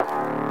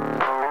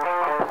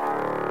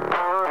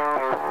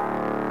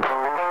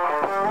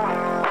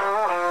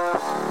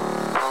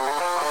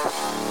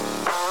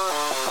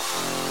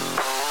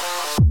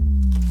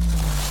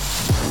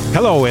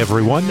Hello,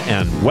 everyone,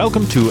 and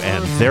welcome to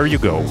And There You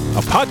Go,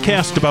 a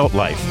podcast about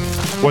life.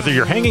 Whether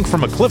you're hanging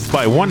from a cliff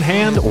by one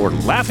hand or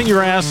laughing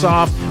your ass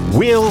off,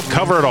 we'll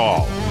cover it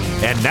all.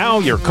 And now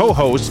your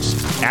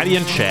co-hosts, Addie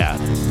and Chad.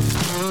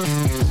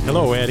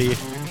 Hello, Addie.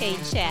 Hey,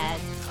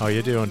 Chad. How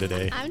you doing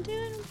today? I'm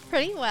doing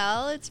pretty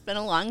well. It's been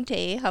a long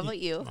day. How about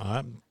you?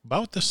 I'm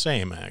about the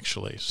same,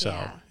 actually. So,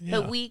 yeah.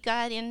 But we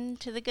got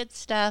into the good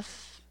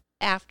stuff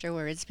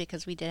afterwards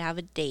because we did have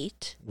a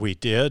date. We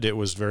did. It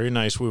was very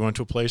nice. We went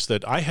to a place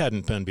that I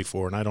hadn't been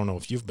before, and I don't know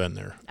if you've been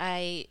there.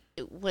 I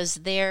was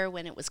there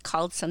when it was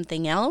called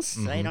something else.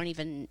 Mm-hmm. I don't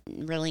even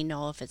really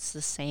know if it's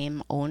the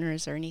same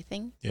owners or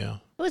anything. Yeah.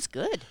 It was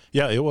good.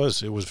 Yeah, it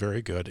was. It was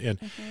very good. And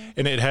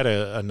and it had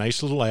a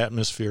nice little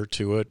atmosphere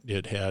to it.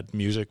 It had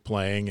music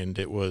playing, and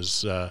it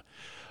was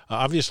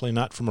obviously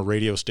not from a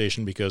radio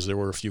station because there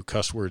were a few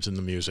cuss words in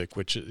the music,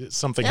 which is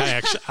something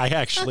I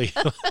actually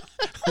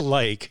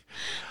like.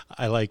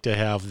 I like to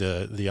have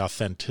the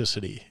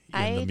authenticity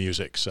in the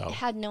music. So I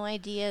had no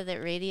idea that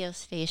radio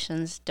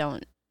stations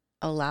don't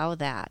allow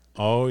that.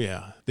 Oh,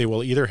 yeah. They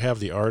will either have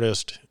the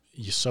artist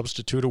you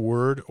substitute a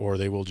word or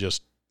they will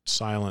just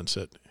silence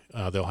it.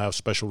 They'll have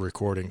special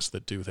recordings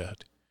that do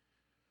that.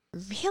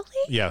 Really?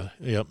 Yeah.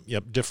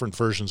 Yep. Different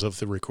versions of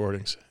the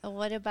recordings.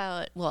 What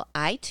about,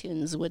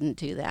 iTunes wouldn't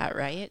do that,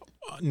 right?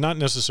 Not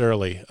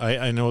necessarily.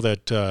 I know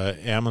that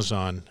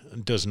Amazon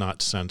does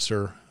not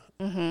censor.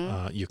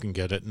 Mm-hmm. You can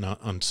get it not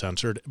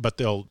uncensored, but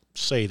they'll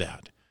say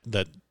that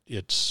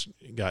it's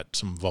got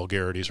some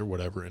vulgarities or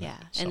whatever in it. Yeah,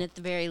 So. and at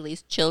the very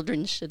least,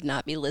 children should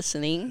not be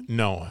listening.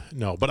 No.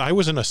 But I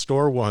was in a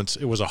store once.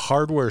 It was a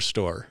hardware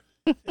store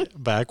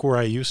back where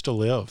I used to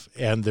live,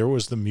 and there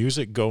was the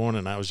music going,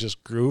 and I was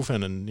just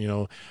grooving,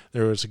 and,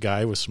 there was a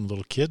guy with some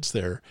little kids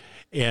there,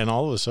 and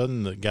all of a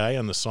sudden, the guy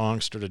on the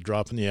song started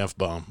dropping the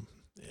F-bomb.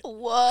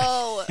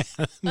 Whoa.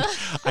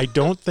 I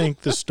don't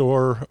think the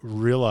store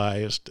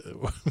realized,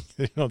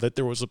 that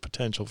there was a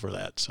potential for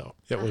that. So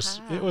it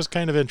was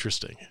kind of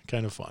interesting,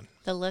 kind of fun.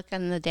 The look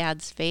on the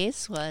dad's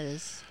face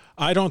was...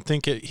 I don't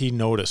think he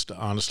noticed,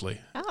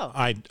 honestly. Oh.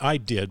 I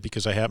did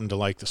because I happened to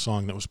like the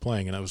song that was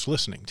playing and I was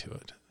listening to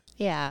it.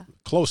 Yeah.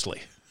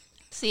 Closely.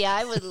 See,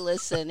 I would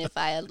listen if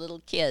I had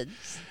little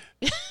kids.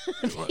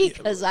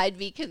 Because I'd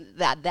be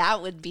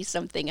that would be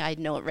something I'd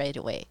know it right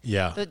away.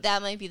 Yeah. But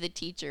that might be the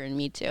teacher in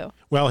me too.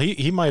 Well,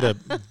 he might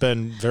have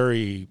been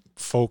very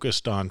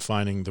focused on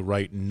finding the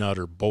right nut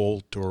or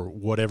bolt or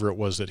whatever it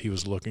was that he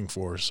was looking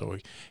for, so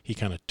he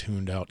kind of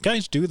tuned out.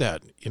 Guys do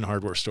that in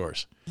hardware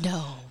stores.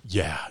 No.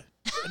 Yeah.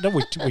 No,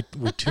 we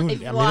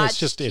tune. I've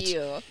watched it's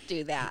you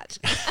do that.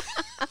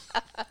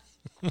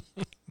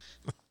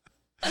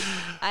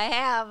 I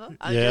have.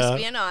 I'm just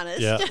being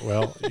honest. Yeah,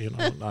 well,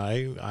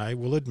 I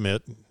will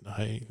admit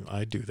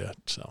I do that.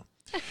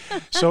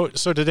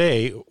 So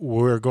today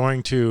we're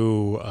going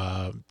to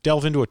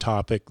delve into a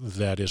topic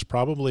that is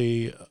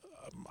probably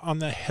on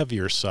the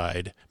heavier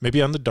side,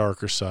 maybe on the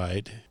darker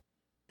side.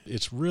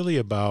 It's really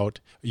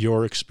about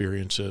your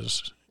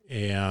experiences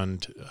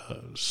and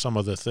some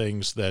of the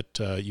things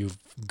that you've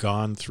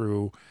gone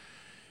through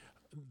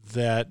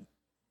that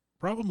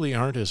probably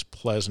aren't as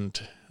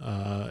pleasant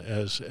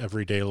as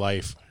everyday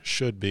life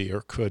should be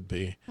or could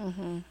be.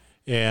 Mm-hmm.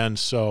 And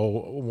so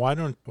why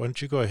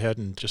don't you go ahead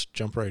and just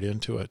jump right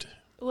into it?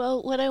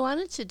 Well, what I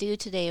wanted to do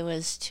today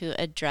was to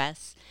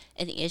address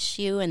an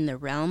issue in the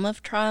realm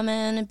of trauma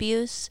and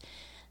abuse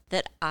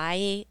that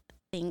I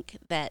think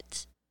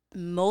that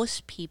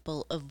most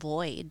people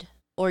avoid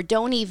or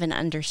don't even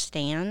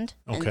understand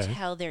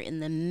until they're in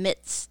the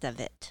midst of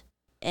it.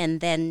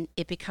 And then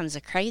it becomes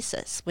a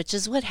crisis, which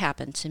is what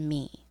happened to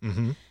me.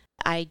 Mm-hmm.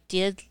 I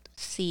did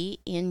see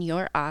in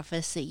your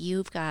office that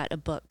you've got a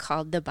book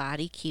called The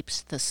Body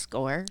Keeps the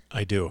Score.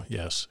 I do,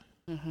 yes.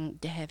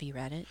 Mm-hmm. Have you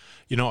read it?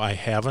 I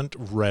haven't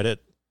read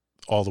it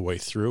all the way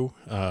through.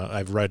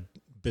 I've read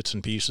bits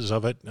and pieces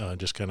of it,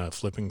 just kind of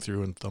flipping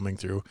through and thumbing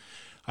through.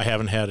 I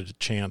haven't had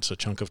a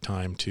chunk of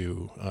time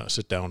to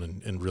sit down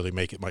and really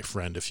make it my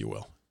friend, if you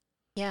will.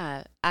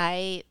 Yeah,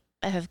 I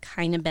have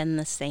kind of been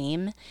the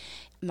same.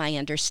 My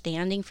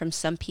understanding from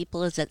some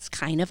people is it's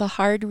kind of a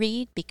hard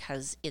read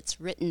because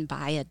it's written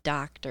by a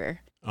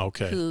doctor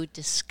who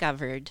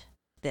discovered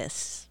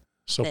this.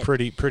 So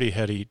pretty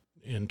heady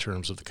in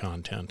terms of the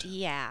content.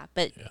 Yeah,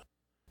 but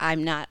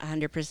I'm not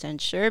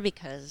 100% sure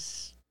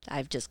because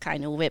I've just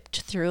kind of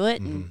whipped through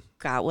it and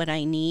got what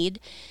I need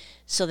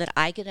so that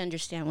I could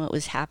understand what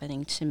was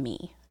happening to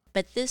me.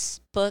 But this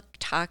book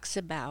talks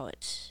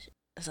about,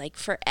 like,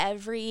 for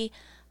every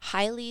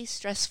highly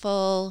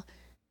stressful,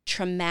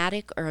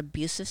 traumatic or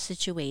abusive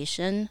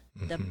situation,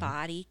 the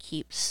body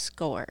keeps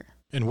score.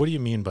 And what do you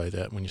mean by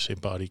that when you say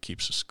body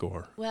keeps a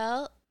score?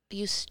 Well,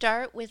 you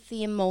start with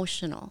the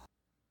emotional,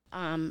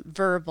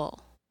 verbal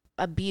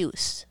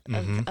abuse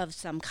of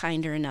some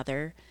kind or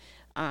another.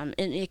 And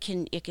it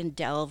can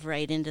delve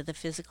right into the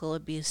physical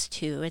abuse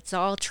too. It's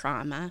all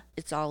trauma.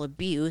 It's all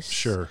abuse.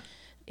 Sure.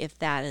 If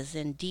that is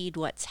indeed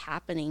what's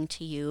happening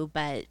to you.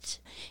 But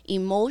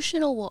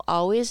emotional will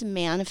always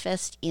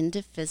manifest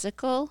into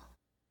physical.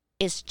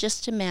 It's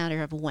just a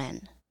matter of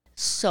when.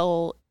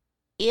 So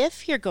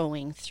if you're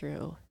going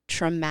through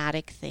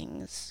traumatic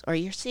things, or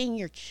you're seeing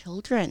your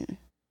children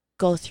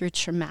go through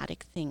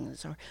traumatic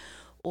things,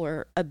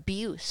 or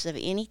abuse of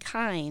any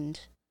kind,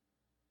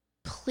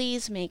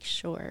 please make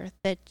sure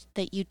that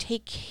you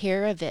take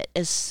care of it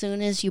as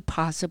soon as you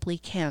possibly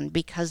can,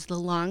 because the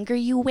longer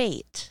you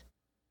wait,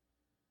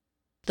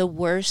 the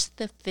worse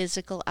the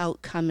physical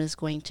outcome is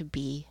going to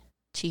be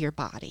to your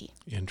body.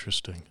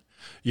 Interesting.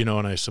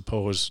 And I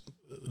suppose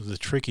the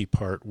tricky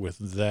part with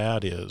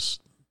that is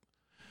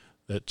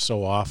that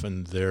so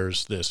often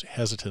there's this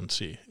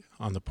hesitancy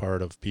on the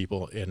part of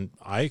people, and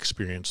I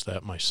experienced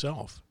that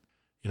myself,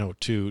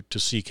 to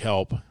seek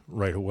help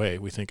right away.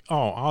 We think,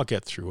 oh, I'll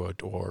get through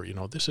it, or,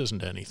 this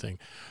isn't anything.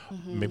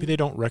 Mm-hmm. Maybe they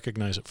don't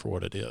recognize it for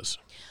what it is.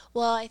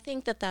 Well, I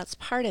think that's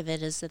part of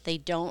it, is that they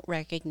don't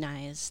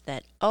recognize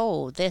that,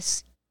 all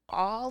this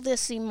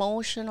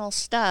emotional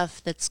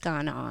stuff that's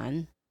gone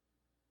on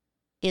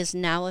is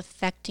now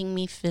affecting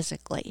me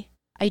physically.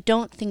 I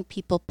don't think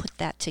people put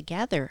that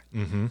together.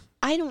 Mm-hmm.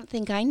 I don't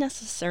think I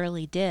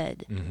necessarily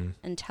did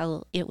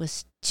until it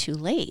was too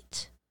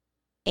late.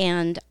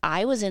 And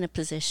I was in a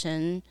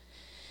position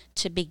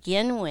to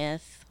begin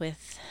with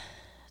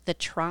the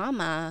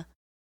trauma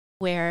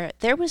where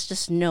there was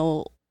just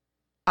no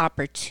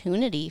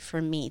opportunity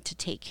for me to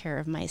take care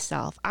of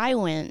myself. I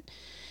went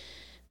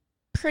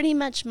pretty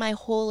much my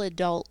whole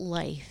adult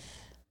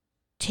life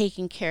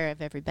taking care of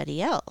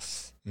everybody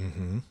else.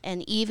 Mm-hmm.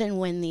 And even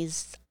when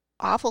these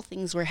awful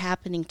things were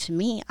happening to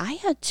me, I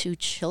had 2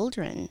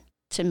 children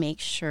to make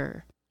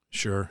sure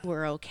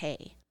we're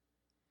okay.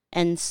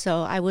 And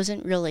so I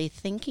wasn't really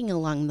thinking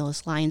along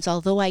those lines,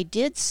 although I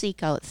did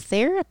seek out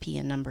therapy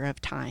a number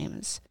of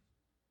times.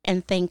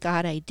 And thank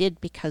God I did,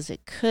 because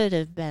it could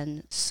have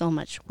been so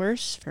much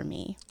worse for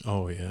me.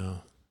 Oh, yeah.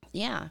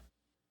 Yeah.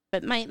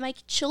 But my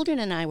children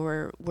and I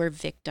were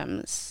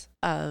victims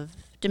of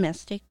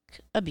domestic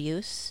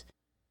abuse,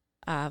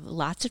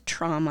 lots of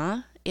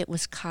trauma. It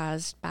was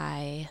caused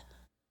by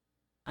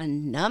a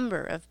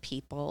number of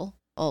people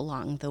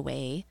along the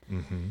way.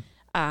 Mm-hmm.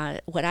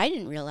 What I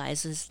didn't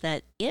realize is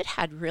that it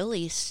had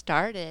really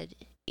started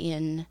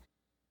in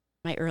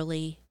my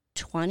early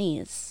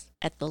 20s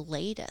at the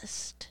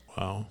latest.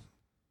 Wow.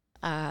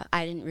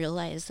 I didn't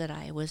realize that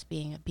I was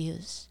being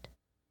abused.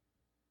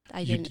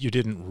 You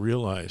didn't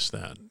realize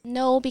that?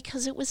 No,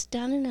 because it was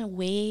done in a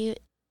way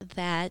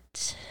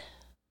that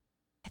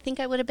I think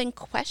I would have been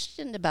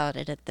questioned about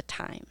it at the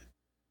time.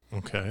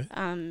 Okay.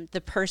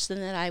 The person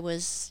that I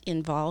was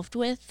involved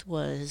with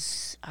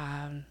was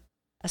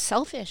a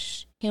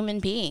selfish human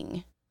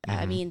being. Mm-hmm.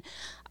 I mean,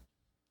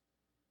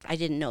 I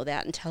didn't know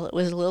that until it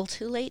was a little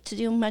too late to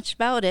do much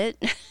about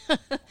it.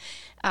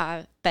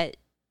 But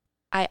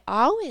I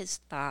always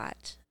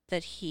thought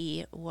that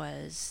he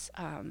was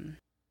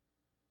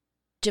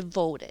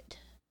devoted.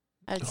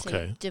 I would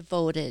say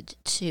devoted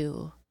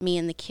to me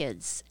and the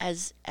kids.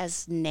 As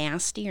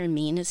nasty or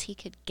mean as he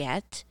could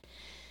get,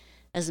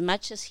 as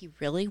much as he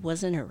really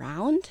wasn't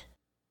around,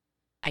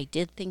 I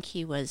did think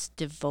he was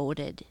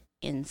devoted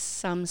in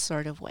some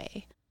sort of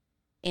way.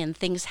 And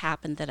things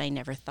happened that I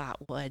never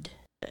thought would.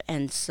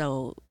 And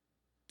so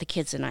the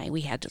kids and I,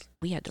 we had to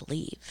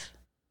leave.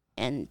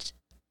 And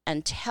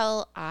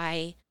until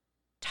I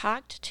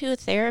talked to a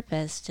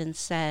therapist and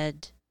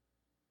said,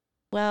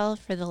 well,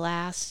 for the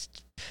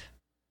last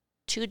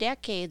 2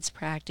 decades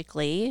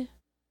practically,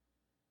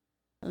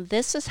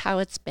 this is how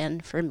it's been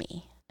for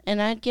me.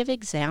 And I'd give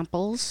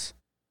examples.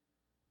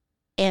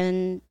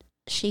 And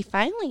she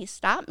finally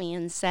stopped me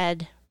and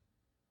said,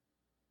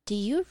 do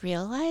you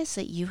realize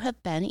that you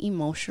have been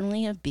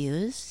emotionally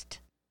abused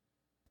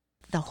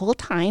the whole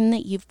time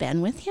that you've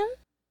been with him?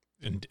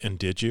 And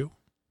did you?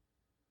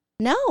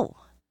 No.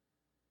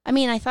 I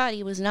mean, I thought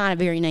he was not a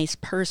very nice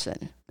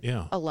person.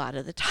 Yeah. A lot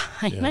of the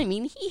time. Yeah. I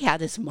mean, he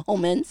had his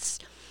moments.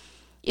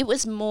 It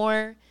was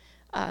more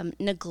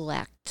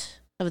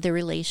neglect of the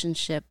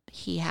relationship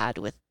he had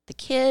with the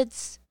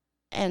kids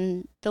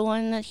and the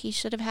one that he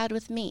should have had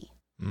with me.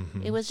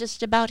 Mm-hmm. It was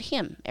just about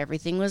him.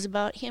 Everything was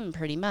about him,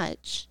 pretty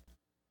much.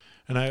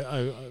 And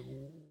I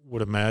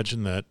would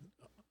imagine that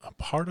a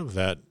part of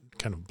that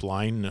kind of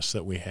blindness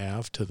that we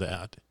have to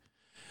that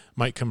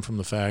might come from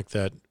the fact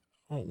that,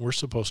 we're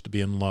supposed to be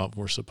in love.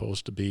 We're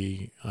supposed to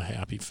be a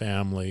happy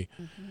family.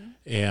 Mm-hmm.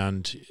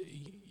 And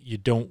you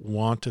don't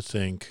want to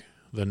think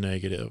the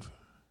negative.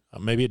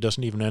 Maybe it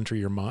doesn't even enter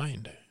your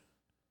mind.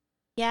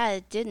 Yeah,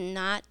 it did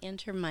not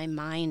enter my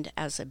mind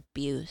as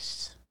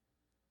abuse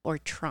or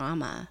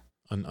trauma.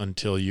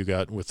 Until you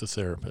got with the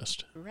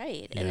therapist.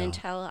 Right. Yeah. And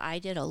until I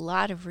did a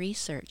lot of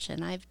research,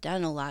 and I've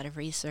done a lot of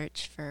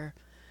research for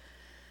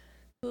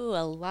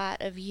a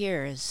lot of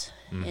years.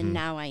 Mm-hmm. And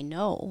now I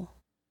know.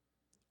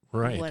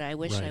 Right. What I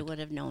wish I would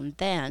have known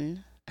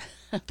then,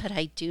 but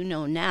I do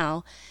know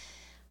now.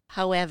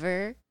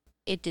 However,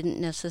 it didn't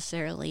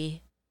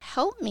necessarily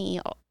help me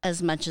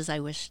as much as I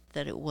wish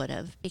that it would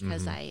have,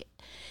 because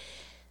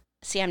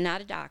mm-hmm. I'm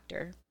not a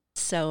doctor,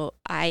 so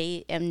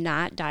I am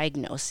not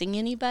diagnosing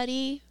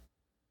anybody.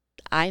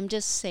 I'm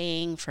just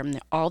saying from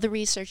all the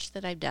research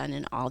that I've done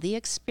and all the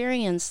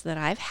experience that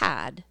I've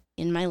had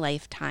in my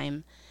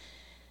lifetime,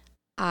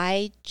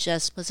 I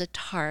just was a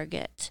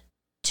target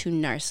to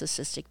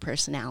narcissistic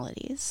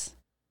personalities.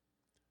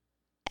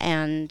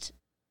 And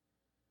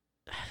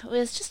it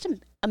was just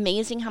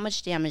amazing how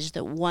much damage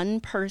that one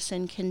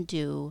person can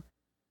do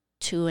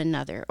to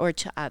another or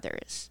to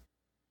others.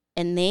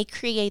 And they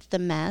create the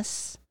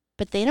mess,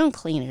 but they don't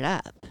clean it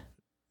up.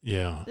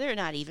 Yeah. They're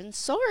not even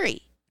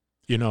sorry.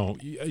 You know,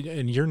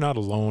 and you're not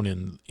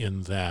alone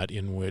in that,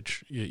 in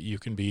which you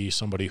can be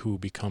somebody who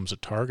becomes a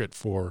target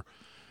for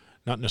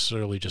not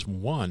necessarily just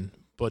one,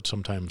 but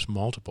sometimes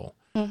multiple.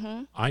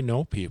 Mm-hmm. I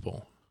know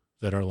people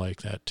that are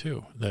like that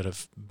too, that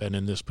have been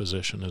in this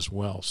position as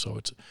well. So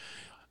it's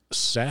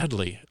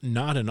sadly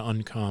not an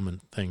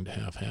uncommon thing to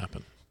have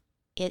happen.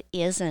 It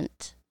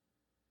isn't.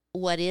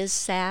 What is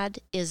sad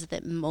is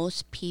that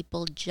most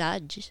people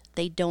judge.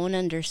 They don't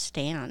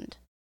understand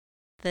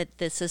that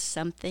this is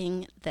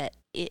something that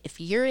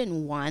if you're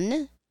in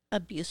one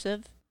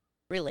abusive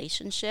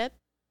relationship,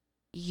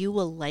 you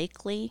will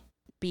likely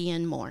be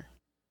in more.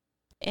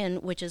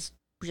 And which is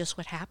just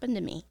what happened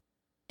to me.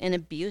 And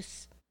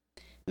abuse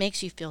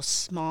makes you feel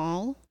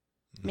small,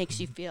 makes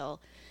you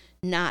feel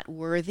not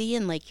worthy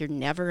and like you're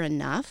never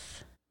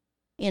enough.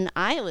 And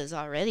I was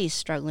already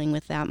struggling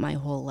with that my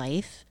whole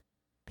life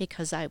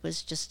because I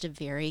was just a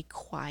very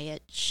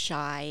quiet,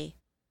 shy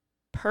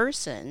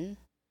person.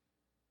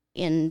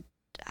 And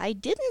I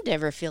didn't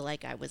ever feel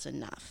like I was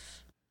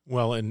enough.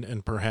 Well,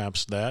 and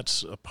perhaps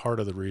that's a part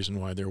of the reason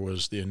why there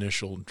was the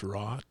initial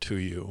draw to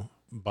you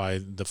by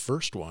the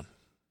first one.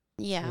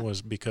 Yeah. It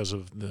was because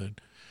of the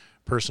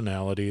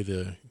personality,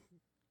 the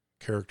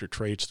character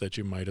traits that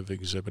you might have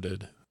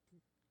exhibited.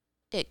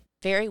 It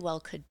very well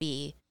could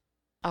be,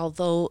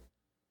 although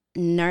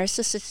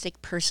narcissistic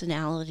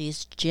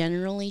personalities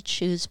generally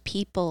choose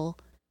people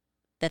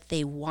that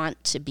they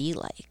want to be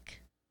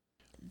like.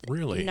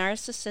 Really?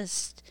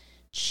 Narcissists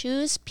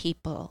choose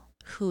people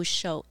who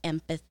show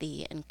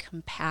empathy and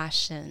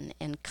compassion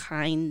and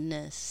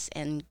kindness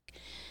and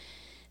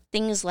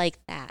things like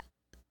that.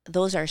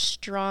 Those are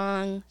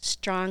strong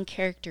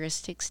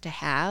characteristics to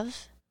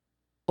have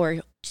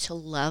or to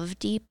love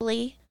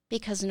deeply,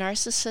 because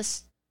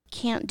narcissists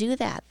can't do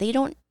that.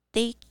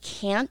 They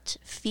can't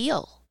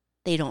feel.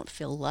 They don't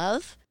feel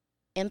love,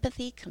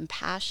 empathy,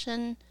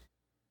 compassion.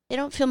 They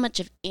don't feel much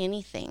of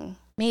anything,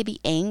 maybe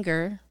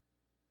anger.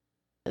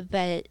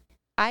 But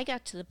I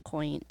got to the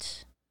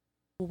point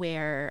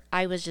where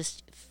I was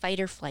just fight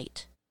or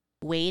flight,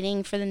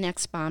 waiting for the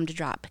next bomb to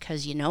drop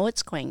because you know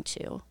it's going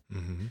to.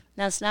 Mm-hmm.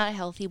 That's not a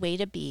healthy way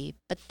to be,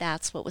 but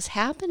that's what was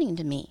happening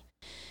to me.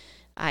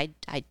 I'd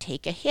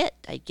take a hit,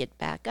 I'd get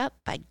back up,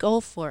 I'd go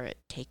for it,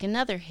 take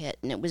another hit,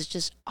 and it was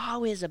just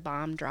always a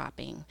bomb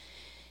dropping.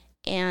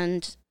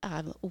 And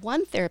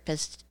one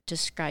therapist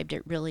described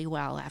it really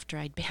well after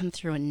I'd been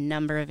through a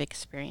number of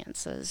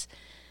experiences.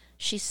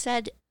 She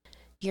said,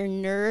 your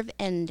nerve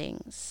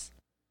endings,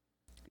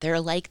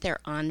 they're like they're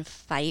on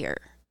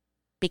fire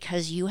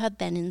because you have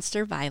been in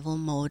survival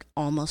mode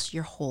almost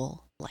your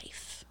whole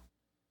life.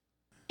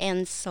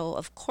 And so,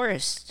 of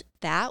course,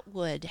 that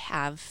would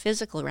have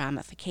physical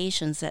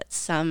ramifications at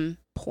some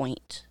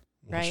point,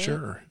 right? Well,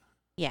 sure.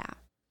 Yeah.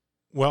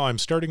 Well, I'm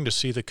starting to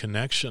see the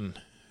connection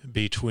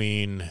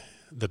between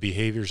the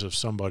behaviors of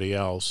somebody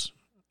else,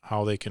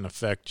 how they can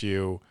affect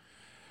you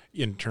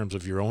in terms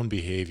of your own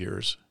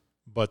behaviors,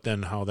 but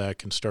then how that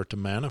can start to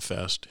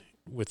manifest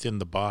within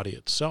the body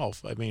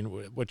itself. I mean,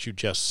 what you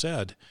just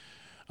said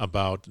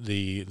about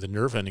the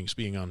nerve endings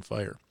being on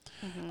fire.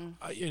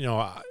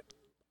 Mm-hmm.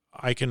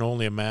 I can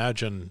only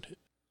imagine,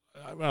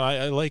 well,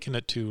 I liken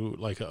it to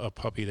like a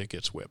puppy that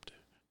gets whipped.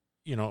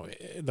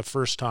 The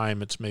first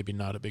time it's maybe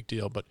not a big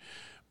deal, but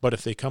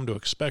if they come to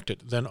expect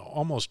it, then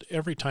almost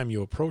every time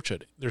you approach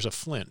it, there's a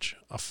flinch,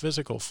 a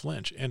physical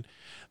flinch. And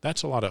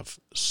that's a lot of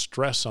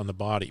stress on the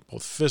body,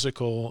 both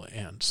physical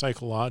and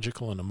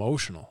psychological and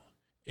emotional.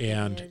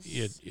 And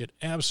it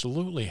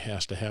absolutely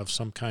has to have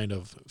some kind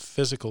of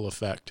physical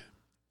effect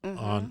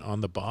on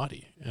the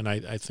body. And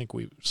I think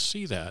we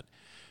see that.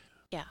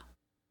 Yeah.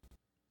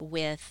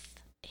 With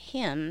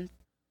him,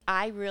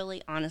 I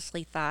really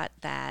honestly thought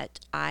that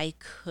I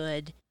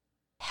could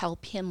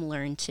help him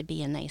learn to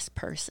be a nice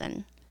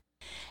person.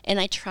 And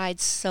I tried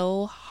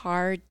so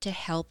hard to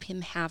help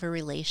him have a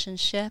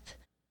relationship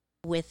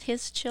with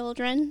his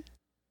children.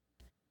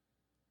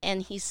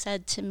 And he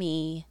said to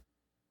me,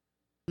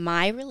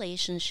 my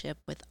relationship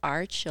with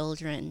our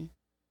children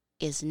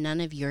is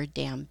none of your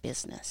damn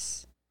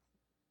business.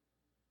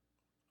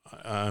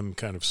 I'm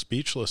kind of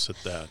speechless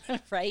at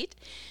that. Right?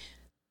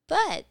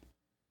 But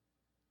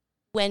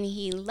when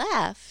he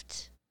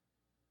left,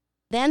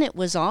 then it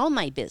was all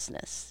my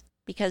business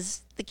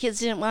because the kids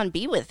didn't want to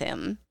be with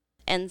him.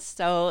 And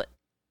so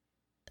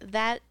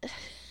that,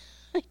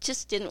 I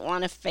just didn't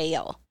want to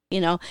fail,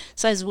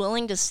 So I was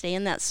willing to stay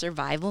in that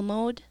survival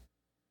mode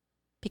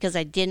because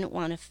I didn't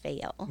want to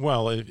fail.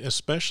 Well,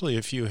 especially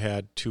if you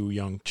had 2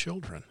 young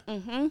children.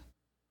 Mm-hmm.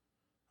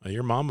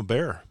 You're Mama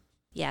Bear.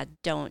 Yeah,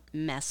 don't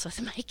mess with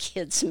my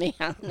kids,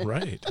 man.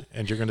 Right.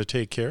 And you're going to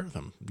take care of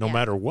them no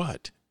matter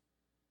what.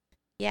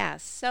 Yeah,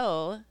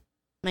 so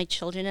my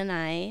children and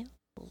I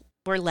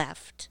were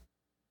left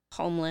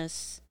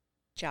homeless,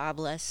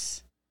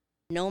 jobless,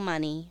 no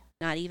money,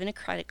 not even a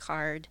credit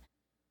card.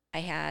 I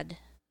had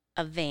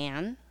a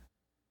van,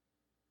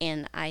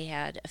 and I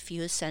had a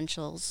few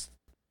essentials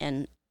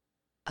and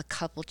a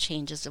couple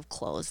changes of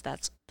clothes.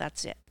 That's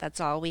it. That's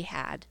all we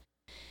had.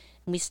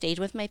 And we stayed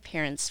with my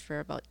parents for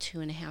about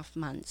 2.5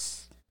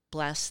 months.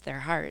 Bless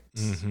their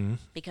hearts,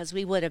 because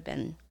we would have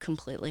been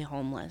completely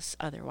homeless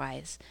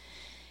otherwise.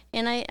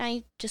 And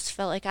I just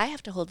felt like I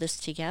have to hold this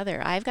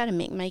together. I've got to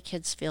make my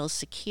kids feel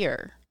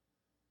secure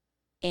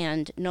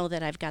and know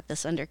that I've got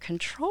this under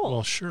control.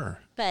 Well, sure.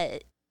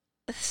 But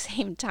at the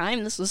same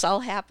time, this was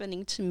all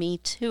happening to me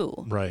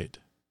too. Right.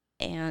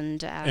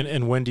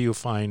 And when do you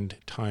find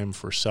time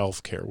for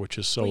self-care, which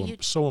is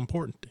so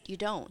important? You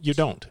don't. You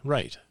don't,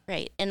 right.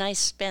 Right. And I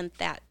spent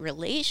that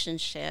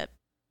relationship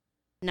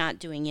not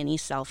doing any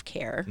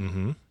self-care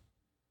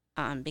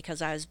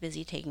because I was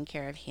busy taking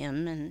care of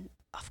him. And,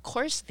 of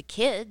course, the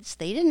kids,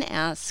 they didn't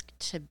ask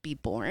to be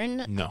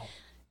born. No.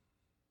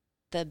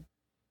 The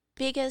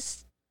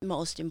biggest,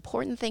 most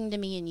important thing to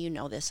me, and you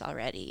know this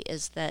already,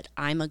 is that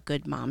I'm a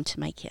good mom to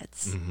my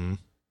kids.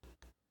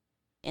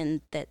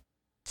 And that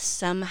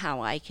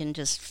somehow I can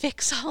just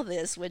fix all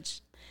this,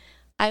 which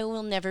I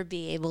will never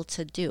be able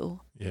to do.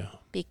 Yeah.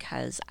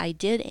 Because I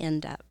did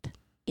end up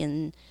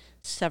in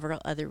several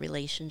other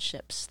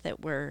relationships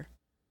that were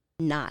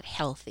not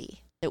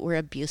healthy, that were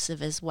abusive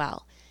as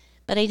well.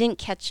 But I didn't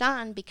catch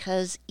on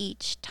because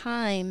each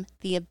time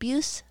the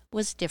abuse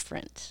was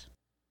different.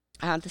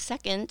 The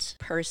second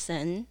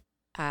person,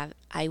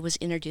 I was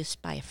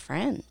introduced by a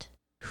friend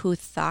who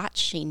thought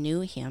she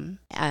knew him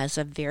as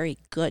a very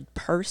good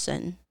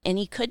person, and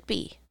he could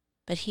be,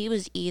 but he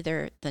was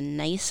either the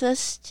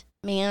nicest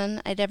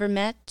man I'd ever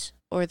met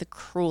or the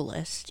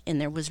cruelest, and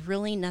there was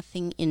really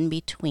nothing in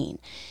between.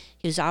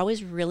 He was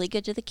always really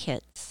good to the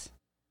kids.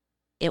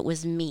 It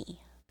was me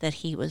that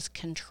he was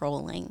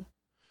controlling.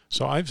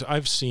 So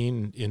I've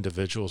seen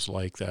individuals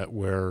like that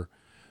where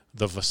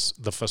the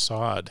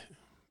facade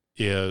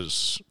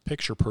is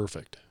picture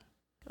perfect.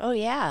 Oh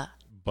yeah.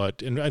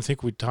 But, and I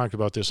think we talked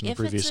about this in the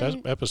previous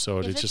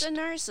episode. If it's a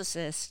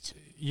narcissist.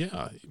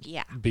 Yeah.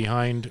 Yeah.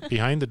 Behind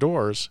the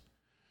doors,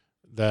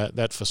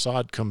 that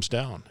facade comes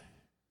down.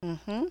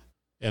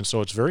 And so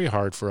it's very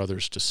hard for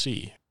others to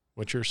see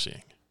what you're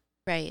seeing.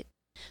 Right.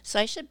 So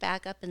I should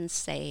back up and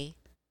say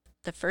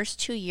the first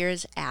 2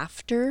 years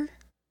after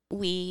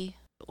we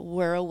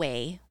were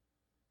away,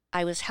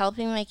 I was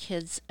helping my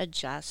kids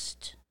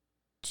adjust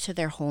to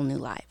their whole new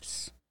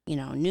lives. You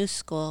know, new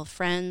school,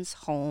 friends,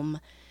 home,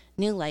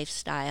 new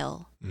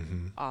lifestyle,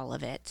 all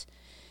of it.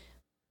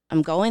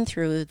 I'm going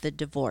through the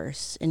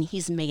divorce, and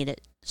he's made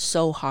it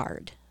so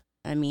hard.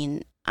 I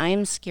mean,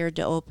 I'm scared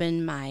to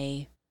open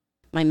my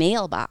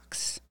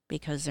mailbox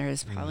because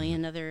there's probably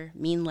another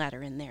mean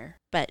letter in there.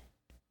 But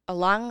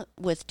along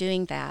with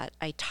doing that,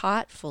 I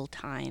taught full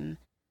time.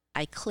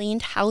 I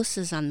cleaned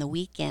houses on the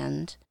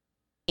weekend,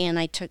 and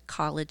I took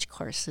college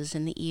courses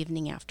in the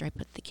evening after I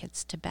put the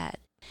kids to bed.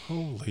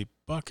 Holy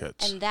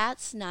buckets. And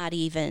that's not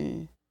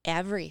even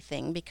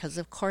everything because,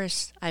 of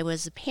course, I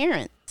was a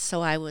parent.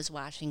 So I was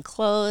washing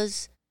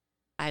clothes,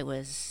 I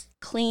was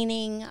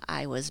cleaning,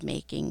 I was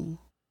making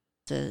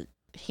the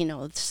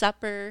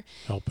supper.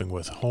 Helping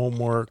with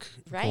homework,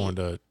 right. Going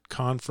to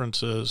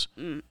conferences.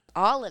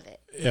 All of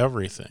it.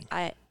 Everything.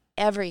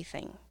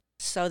 Everything.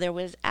 So there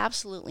was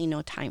absolutely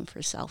no time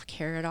for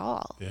self-care at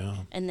all. Yeah.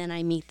 And then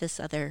I meet this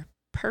other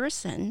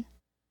person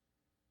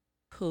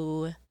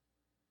who,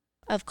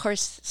 of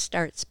course,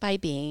 starts by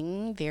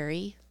being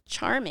very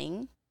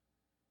charming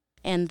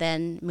and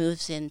then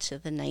moves into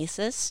the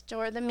nicest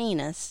or the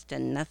meanest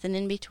and nothing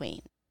in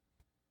between.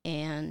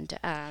 And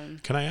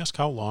can I ask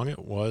how long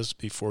it was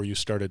before you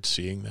started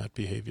seeing that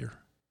behavior?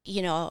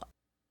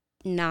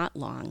 Not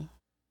long,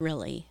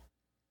 really.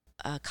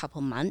 A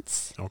couple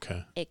months.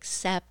 Okay.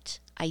 Except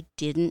I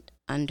didn't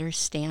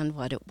understand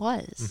what it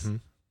was.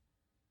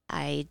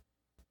 I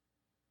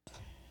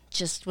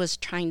just was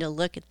trying to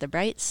look at the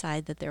bright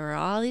side that there were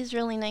all these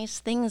really nice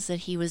things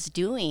that he was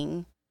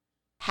doing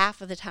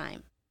half of the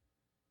time.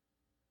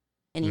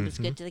 And he was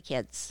good to the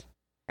kids,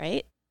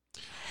 right?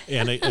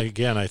 And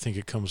again, I think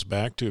it comes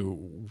back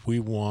to we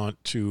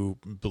want to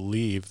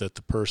believe that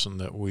the person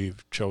that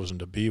we've chosen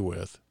to be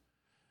with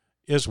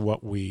is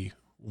what we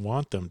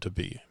want them to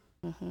be.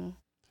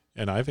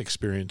 And I've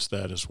experienced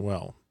that as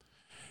well.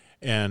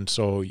 And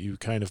so you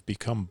kind of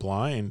become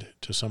blind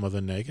to some of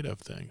the negative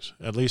things,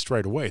 at least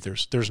right away.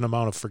 There's an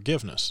amount of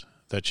forgiveness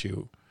that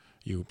you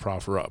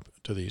proffer up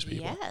to these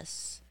people.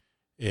 Yes.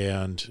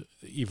 And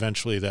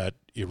eventually that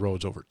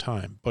erodes over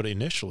time. But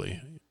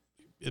initially,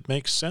 it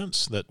makes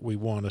sense that we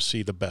want to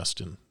see the best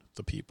in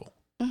the people.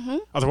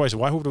 Otherwise,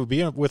 why would we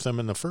be with them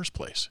in the first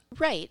place?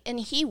 Right. And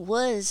he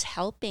was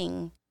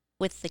helping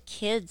with the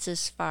kids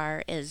as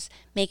far as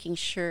making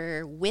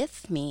sure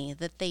with me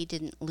that they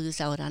didn't lose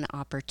out on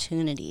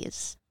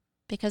opportunities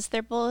because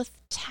they're both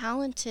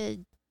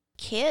talented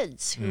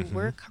kids who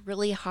work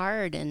really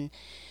hard, and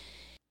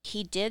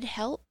he did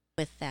help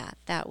with that.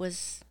 That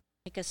was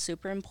like a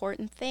super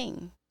important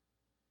thing.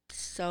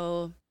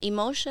 So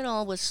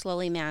emotional was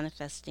slowly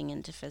manifesting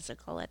into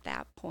physical at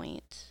that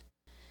point.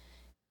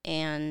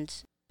 And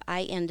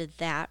I ended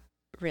that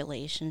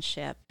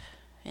relationship.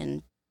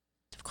 And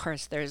of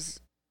course, there's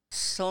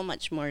so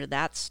much more to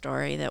that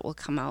story that will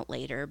come out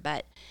later.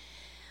 But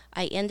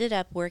I ended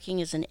up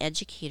working as an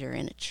educator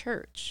in a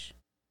church,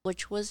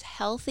 which was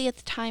healthy at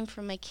the time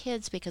for my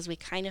kids because we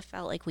kind of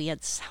felt like we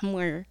had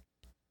somewhere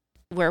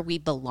where we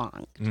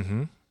belonged.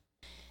 Mm-hmm.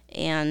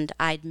 And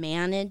I'd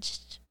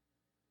managed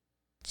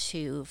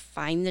to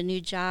find the new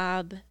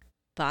job,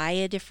 buy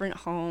a different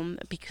home,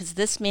 because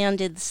this man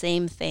did the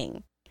same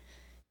thing.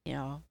 You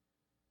know,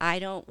 I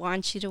don't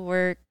want you to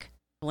work.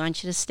 I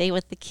want you to stay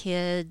with the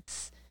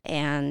kids.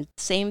 And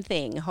same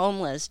thing,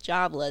 homeless,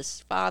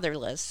 jobless,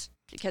 fatherless.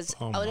 Because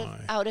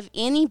out of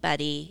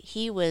anybody,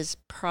 he was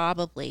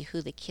probably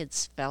who the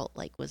kids felt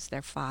like was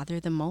their father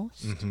the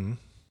most. Mm-hmm.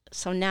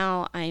 So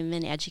now I'm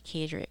an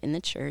educator in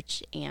the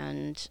church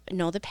and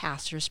know the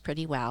pastors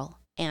pretty well.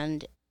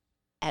 And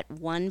at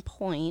one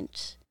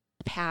point,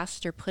 the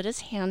pastor put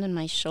his hand on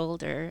my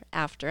shoulder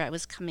after I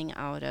was coming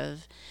out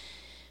of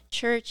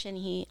church, and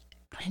he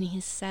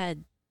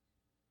said,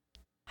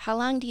 "How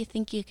long do you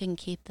think you can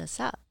keep this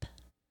up?"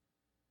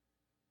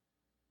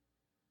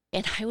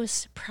 And I was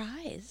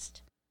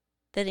surprised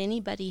that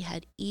anybody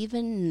had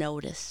even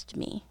noticed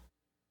me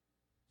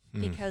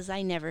because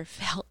I never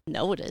felt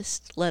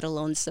noticed, let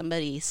alone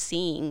somebody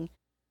seeing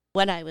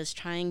what I was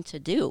trying to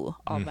do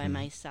all by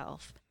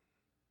myself.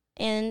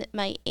 And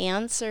my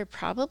answer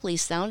probably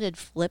sounded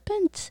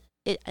flippant,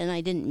 and I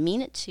didn't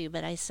mean it to,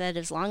 but I said,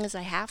 as long as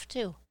I have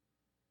to,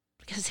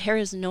 because there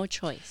is no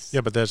choice.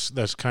 Yeah, but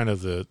that's kind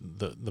of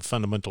the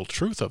fundamental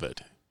truth of it,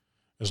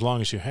 as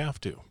long as you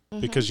have to,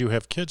 because you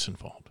have kids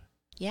involved.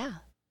 Yeah.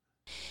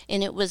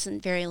 And it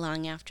wasn't very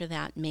long after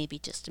that, maybe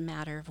just a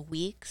matter of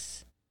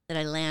weeks, that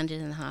I landed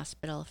in the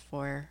hospital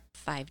for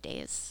 5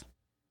 days.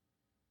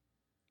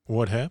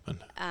 What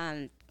happened?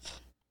 I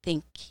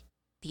think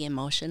the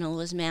emotional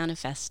was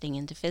manifesting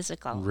into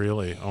physical.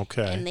 Really?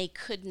 Okay. And they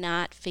could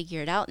not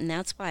figure it out. And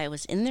that's why I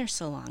was in there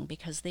so long,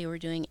 because they were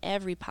doing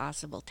every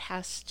possible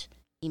test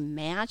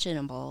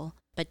imaginable,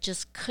 but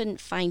just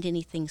couldn't find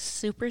anything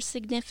super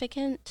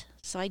significant.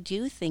 So I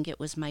do think it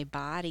was my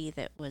body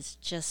that was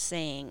just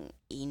saying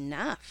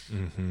enough.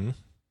 Mm-hmm.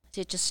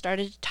 It just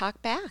started to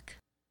talk back.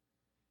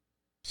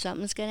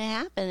 Something's going to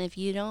happen if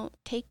you don't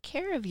take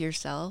care of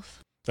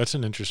yourself. That's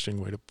an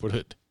interesting way to put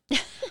it,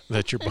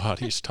 that your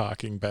body's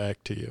talking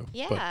back to you.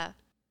 Yeah.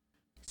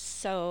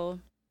 So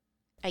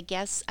I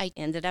guess I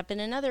ended up in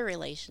another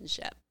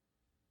relationship.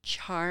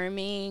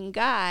 Charming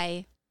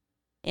guy.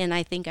 And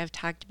I think I've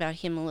talked about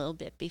him a little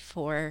bit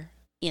before,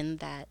 in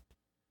that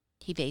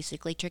he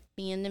basically tricked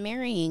me into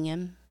marrying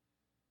him.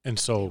 And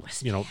so,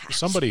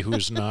 somebody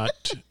who's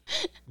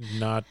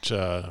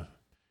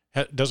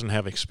doesn't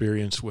have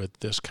experience with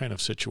this kind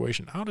of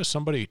situation, how does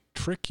somebody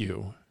trick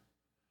you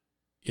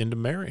into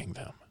marrying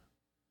them?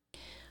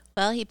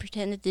 Well, he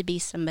pretended to be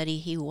somebody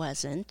he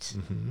wasn't.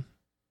 Mm-hmm.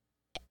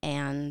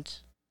 And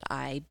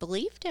I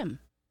believed him.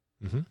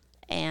 Mm-hmm.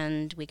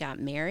 And we got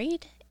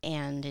married.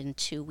 And in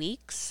 2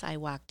 weeks, I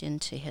walked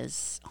into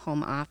his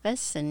home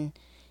office, and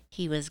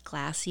he was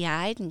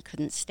glassy-eyed and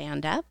couldn't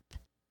stand up.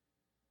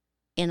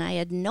 And I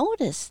had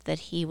noticed that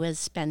he was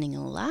spending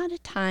a lot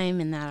of time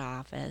in that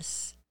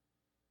office.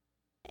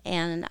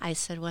 And I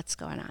said, "What's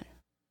going on?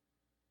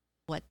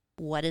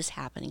 What is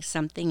happening?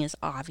 Something is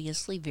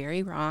obviously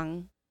very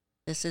wrong.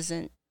 This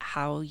isn't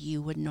how you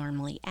would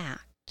normally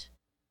act."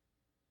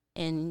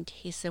 And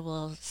he said,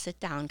 "Well, sit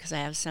down, because I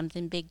have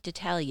something big to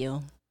tell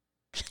you."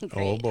 Great,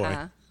 oh, boy.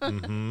 Huh?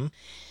 Mm-hmm.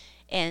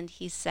 And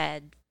he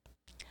said,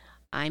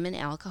 "I'm an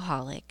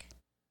alcoholic.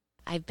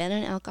 I've been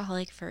an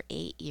alcoholic for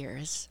 8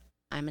 years.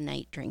 I'm a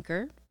night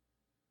drinker.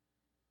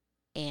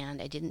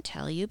 And I didn't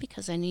tell you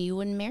because I knew you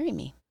wouldn't marry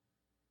me."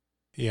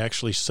 He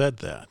actually said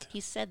that. He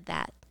said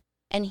that.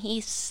 And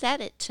he said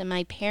it to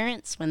my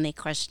parents when they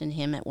questioned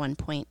him at one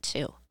point,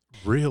 too.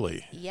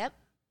 Really? Yep.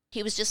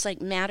 He was just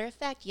like, "Matter of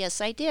fact, yes,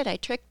 I did. I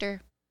tricked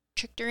her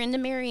into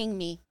marrying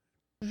me."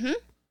 Mm-hmm.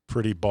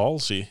 Pretty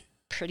ballsy.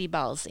 Pretty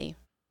ballsy.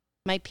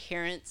 My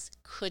parents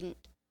couldn't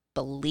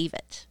believe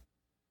it.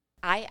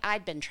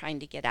 I'd been trying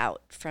to get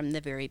out from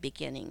the very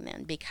beginning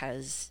then,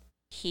 because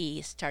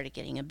he started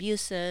getting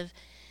abusive.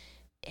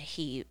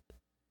 He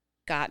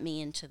got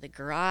me into the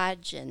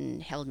garage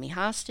and held me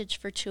hostage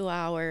for 2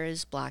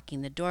 hours,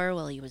 blocking the door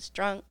while he was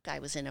drunk. I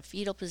was in a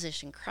fetal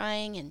position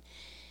crying, and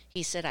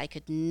he said I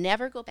could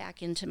never go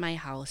back into my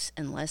house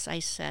unless I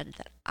said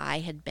that I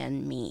had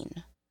been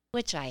mean,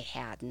 which I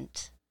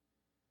hadn't.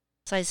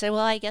 So I said, "Well,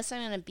 I guess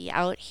I'm going to be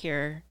out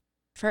here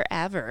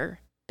forever,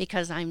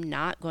 because I'm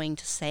not going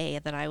to say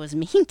that I was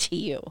mean to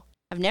you.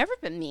 I've never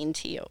been mean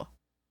to you."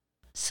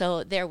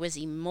 So there was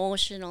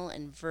emotional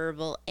and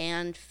verbal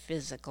and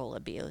physical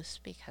abuse,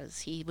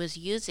 because he was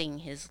using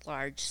his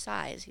large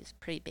size, he's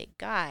a pretty big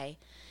guy,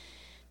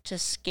 to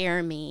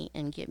scare me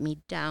and get me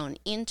down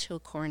into a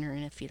corner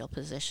in a fetal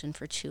position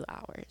for 2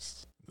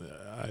 hours.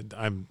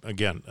 I'm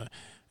again,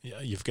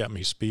 Yeah, you've got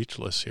me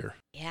speechless here.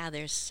 Yeah,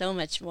 there's so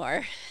much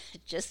more.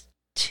 Just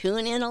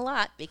tune in a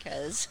lot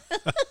because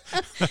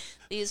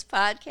these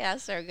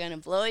podcasts are going to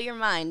blow your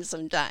mind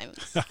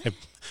sometimes.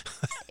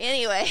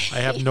 Anyway. I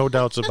have no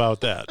doubts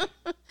about that.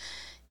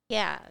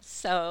 Yeah,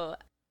 so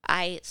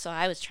I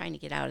was trying to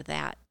get out of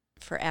that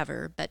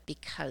forever, but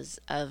because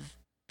of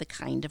the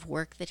kind of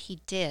work that he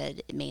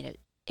did, it made it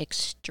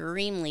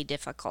extremely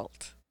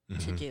difficult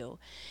to do.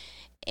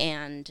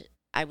 And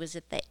I was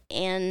at the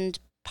end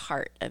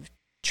part of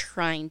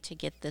trying to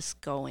get this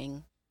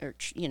going, or,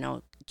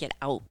 get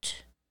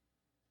out,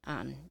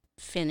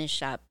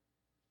 finish up,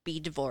 be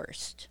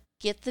divorced,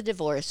 get the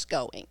divorce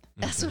going.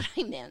 That's what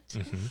I meant.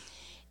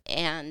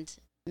 And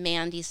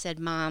Mandy said,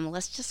 Mom,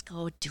 let's just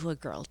go do a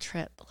girl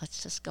trip.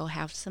 Let's just go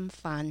have some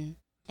fun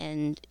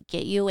and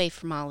get you away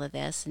from all of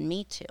this, and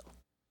me too.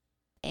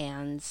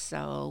 And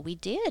so we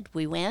did.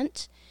 We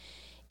went,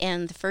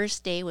 and the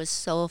first day was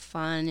so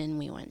fun, and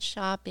we went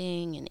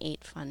shopping and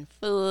ate fun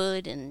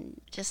food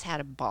and just had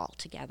a ball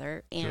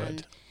together. And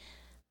Good.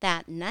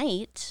 That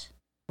night,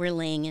 we're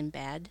laying in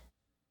bed,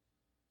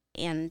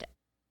 and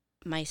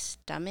my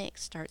stomach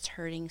starts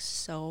hurting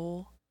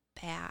so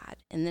bad,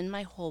 and then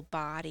my whole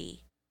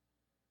body.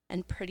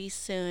 And pretty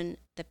soon,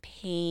 the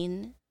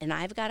pain, and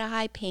I've got a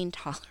high pain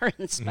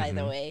tolerance, by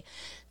the way,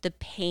 the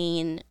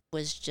pain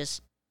was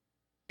just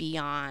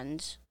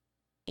beyond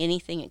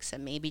anything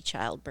except maybe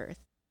childbirth.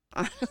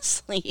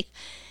 Honestly,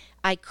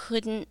 I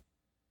couldn't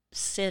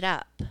sit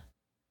up.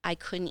 I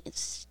couldn't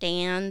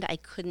stand. I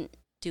couldn't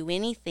do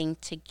anything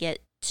to get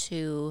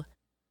to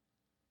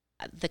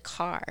the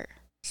car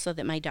so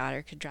that my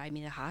daughter could drive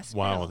me to the hospital.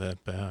 Wow,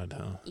 that bad,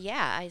 huh?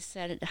 Yeah, I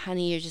said,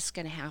 honey, you're just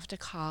going to have to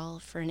call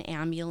for an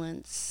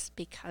ambulance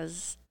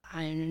because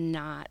I'm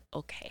not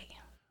okay.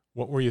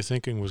 What were you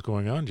thinking was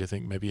going on? Do you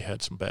think maybe you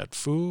had some bad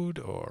food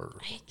or?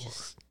 I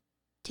just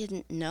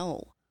didn't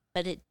know.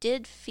 But it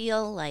did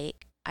feel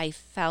like I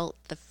felt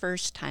the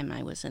first time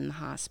I was in the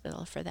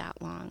hospital for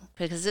that long.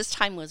 Because this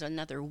time was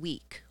another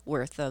week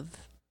worth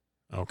of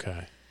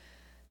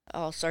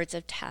all sorts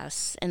of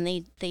tests. And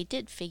they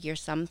did figure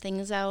some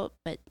things out,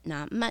 but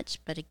not much.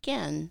 But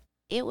again,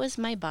 it was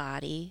my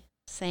body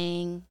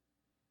saying,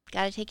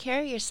 got to take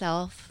care of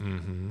yourself.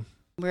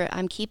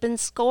 I'm keeping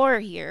score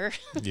here.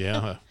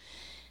 Yeah.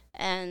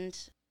 And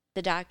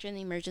the doctor in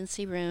the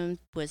emergency room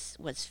was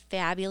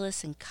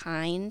fabulous and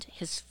kind.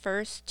 His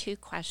first two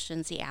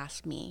questions he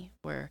asked me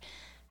were,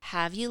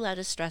 have you led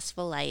a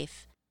stressful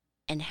life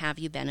and have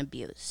you been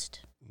abused?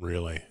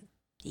 Really?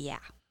 Yeah.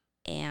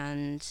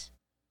 And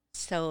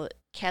so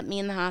kept me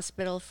in the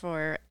hospital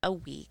for a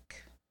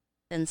week,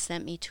 then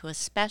sent me to a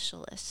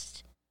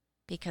specialist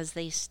because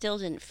they still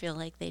didn't feel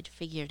like they'd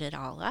figured it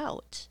all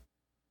out.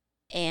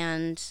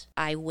 And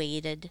I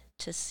waited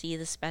to see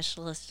the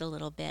specialist a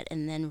little bit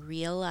and then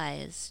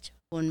realized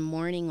one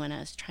morning when I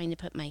was trying to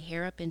put my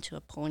hair up into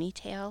a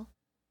ponytail,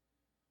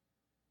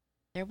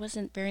 there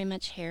wasn't very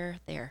much hair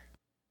there.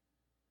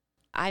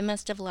 I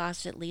must have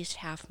lost at least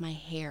half my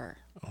hair.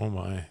 Oh,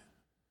 my.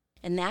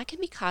 And that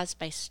can be caused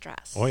by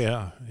stress. Oh,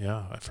 yeah.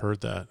 Yeah, I've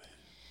heard that.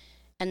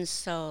 And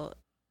so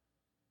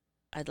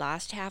I'd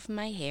lost half of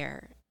my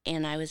hair,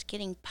 and I was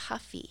getting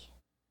puffy.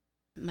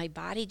 My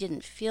body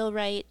didn't feel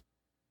right.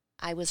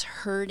 I was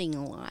hurting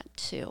a lot,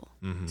 too.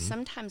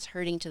 Sometimes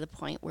hurting to the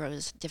point where it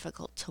was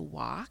difficult to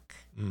walk.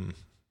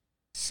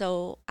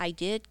 So I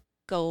did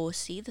go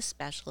see the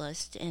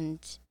specialist, and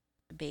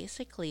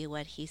basically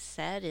what he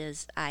said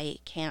is, I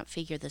can't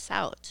figure this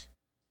out.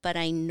 But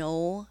I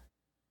know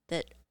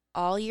that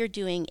all you're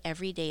doing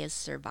every day is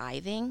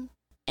surviving,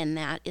 and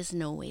that is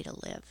no way to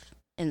live.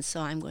 And so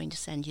I'm going to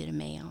send you to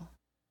Mayo.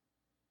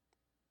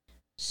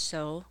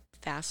 So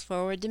fast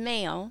forward to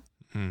Mayo.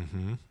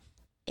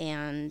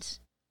 And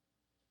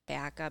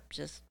back up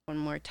just one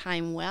more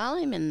time. Well,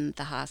 I'm in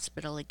the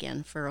hospital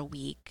again for a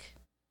week.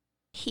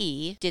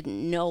 He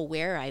didn't know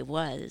where I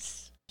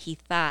was. He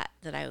thought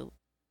that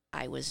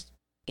I was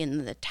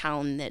in the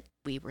town that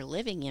we were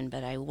living in,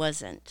 but I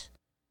wasn't.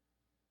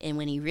 And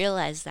when he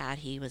realized that,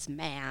 he was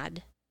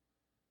mad.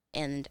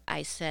 And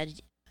I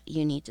said,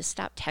 you need to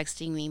stop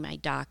texting me. My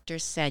doctor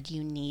said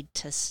you need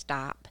to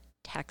stop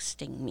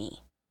texting me.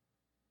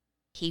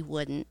 He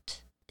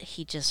wouldn't.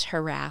 He just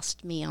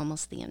harassed me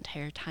almost the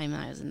entire time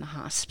I was in the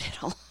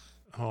hospital.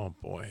 Oh,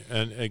 boy.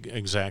 And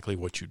exactly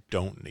what you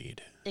don't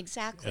need.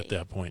 Exactly. At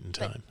that point in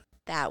time. But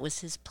that was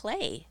his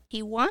play.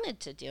 He wanted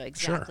to do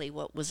exactly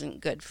what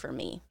wasn't good for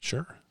me.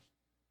 Sure.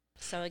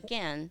 So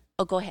again,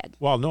 go ahead.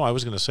 Well, no, I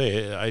was going to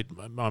say,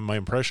 my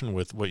impression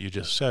with what you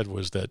just said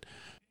was that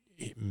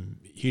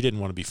he didn't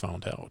want to be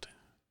found out.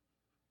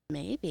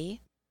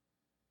 Maybe.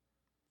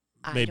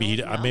 I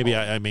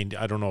mean,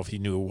 I don't know if he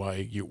knew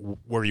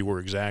where you were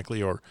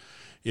exactly, or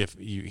if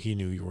he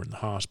knew you were in the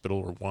hospital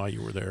or why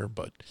you were there.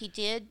 But he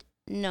did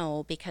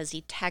know because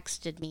he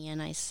texted me,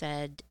 and I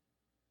said,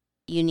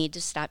 you need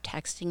to stop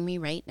texting me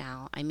right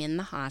now. I'm in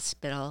the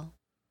hospital,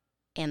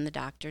 and the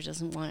doctor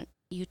doesn't want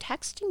you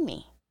texting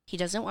me. He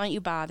doesn't want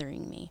you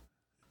bothering me.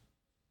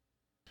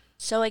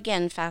 So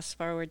again, fast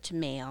forward to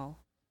Mayo.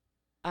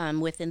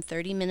 Within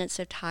 30 minutes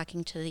of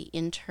talking to the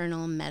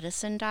internal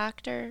medicine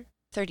doctor,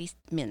 30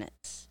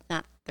 minutes,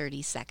 not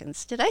 30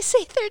 seconds. Did I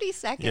say 30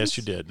 seconds? Yes,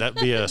 you did.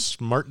 That'd be a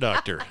smart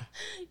doctor.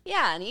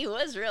 Yeah, and he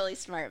was really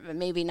smart, but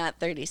maybe not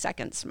 30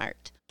 seconds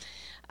smart.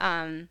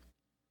 After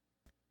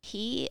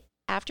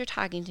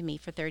talking to me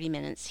for 30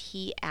 minutes,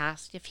 he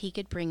asked if he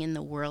could bring in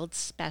the world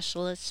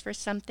specialist for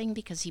something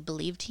because he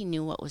believed he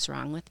knew what was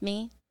wrong with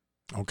me.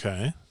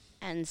 Okay.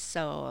 And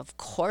so, of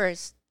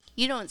course,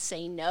 you don't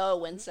say no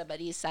when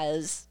somebody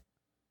says,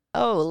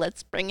 oh,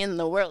 let's bring in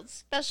the world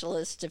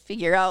specialist to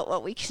figure out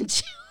what we can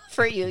do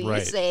for you. Right.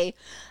 You say,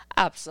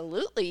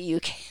 absolutely, you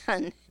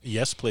can.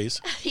 Yes,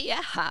 please.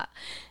 Yeah.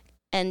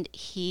 And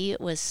he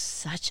was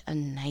such a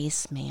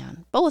nice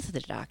man. Both of the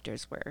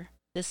doctors were.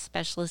 This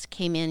specialist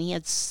came in. He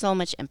had so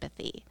much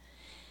empathy.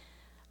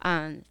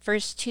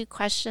 First two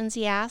questions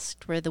he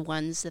asked were the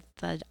ones that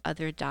the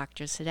other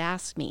doctors had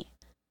asked me.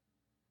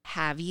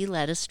 Have you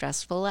led a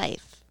stressful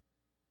life?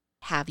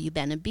 Have you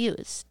been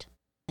abused?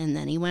 And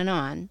then he went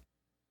on.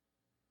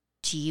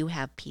 Do you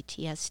have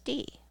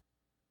PTSD?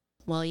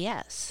 Well,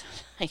 yes.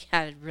 I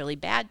had really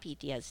bad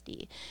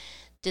PTSD.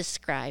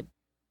 Describe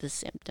the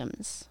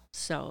symptoms.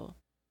 So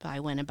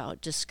I went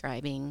about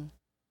describing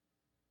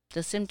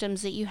the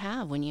symptoms that you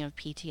have when you have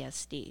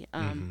PTSD.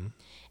 And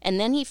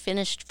then he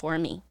finished for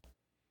me.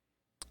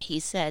 He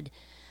said,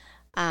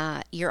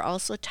 you're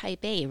also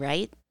type A,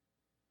 right?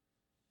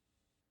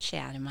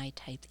 Chad, am I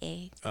type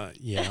A?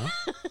 Yeah.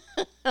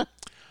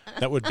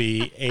 That would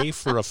be A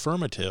for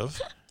affirmative.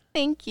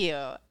 Thank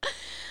you.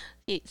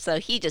 So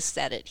he just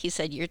said it. He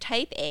said, you're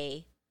type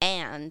A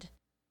and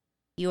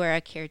you are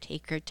a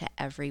caretaker to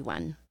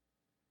everyone.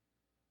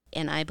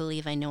 And I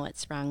believe I know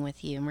what's wrong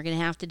with you. And we're going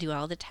to have to do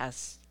all the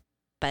tests.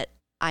 But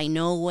I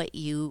know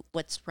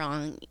what's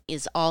wrong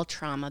is all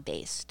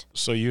trauma-based.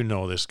 So you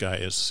know this guy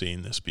has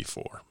seen this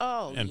before.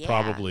 Oh, and yeah.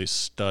 probably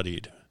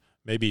studied,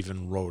 maybe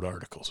even wrote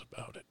articles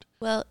about it.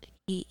 Well,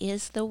 he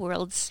is the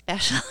world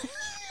specialist.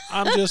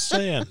 I'm just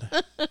saying.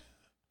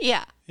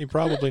 Yeah. He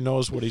probably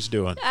knows what he's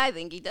doing. I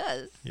think he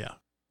does. Yeah.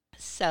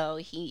 So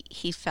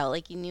he felt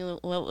like he knew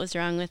what was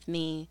wrong with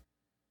me.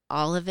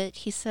 All of it,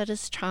 he said,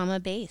 is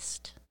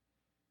trauma-based.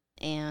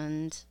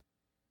 And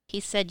he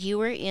said you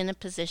were in a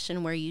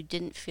position where you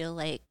didn't feel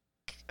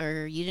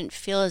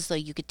as though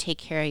you could take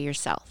care of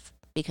yourself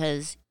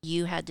because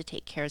you had to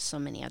take care of so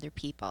many other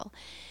people.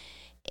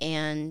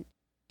 And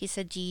he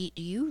said, do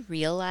you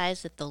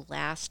realize that the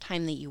last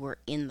time that you were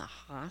in the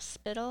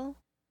hospital,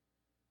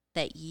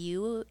 that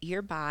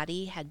your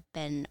body had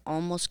been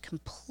almost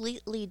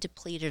completely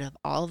depleted of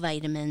all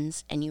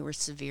vitamins and you were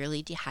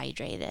severely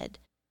dehydrated?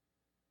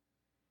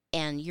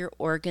 And your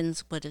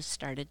organs would have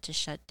started to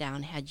shut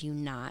down had you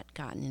not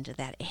gotten into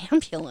that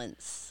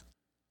ambulance.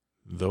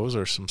 Those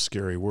are some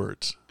scary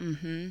words.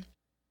 Mm-hmm.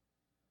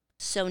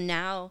 So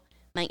now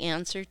my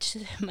answer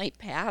to my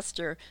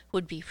pastor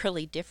would be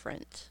really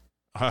different.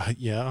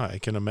 Yeah, I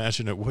can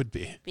imagine it would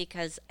be.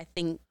 Because I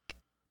think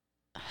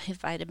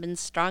if I'd have been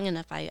strong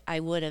enough, I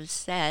would have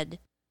said,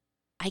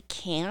 I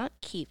can't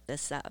keep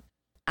this up.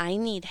 I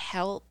need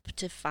help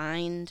to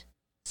find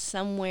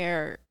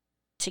somewhere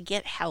to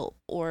get help,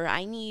 or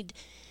I need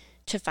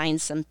to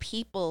find some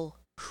people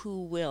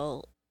who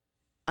will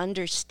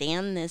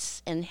understand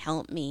this and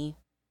help me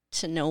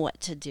to know what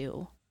to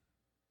do,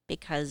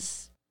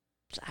 because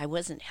I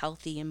wasn't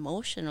healthy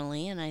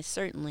emotionally and I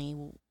certainly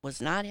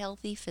was not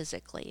healthy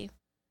physically.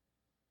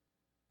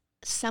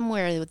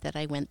 Somewhere that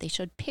I went, they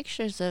showed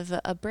pictures of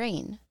a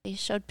brain. They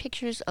showed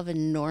pictures of a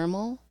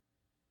normal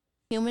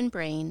human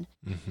brain,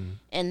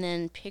 and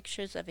then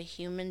pictures of a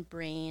human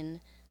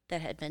brain that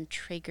had been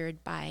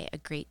triggered by a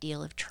great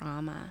deal of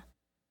trauma.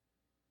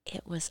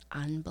 It was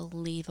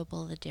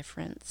unbelievable, the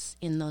difference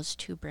in those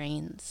two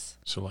brains.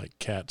 So like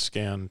CAT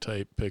scan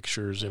type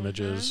pictures,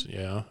 images.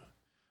 Yeah.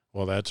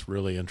 Well, that's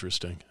really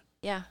interesting.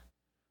 Yeah.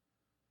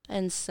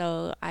 And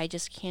so I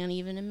just can't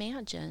even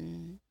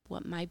imagine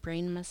what my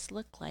brain must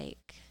look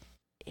like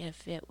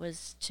if it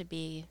was to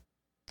be,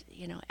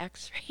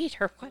 x-rayed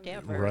or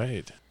whatever.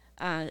 Right.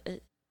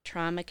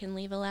 Trauma can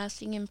leave a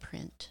lasting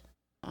imprint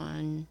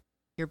on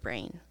your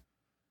brain.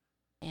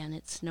 And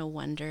it's no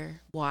wonder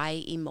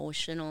why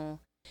emotional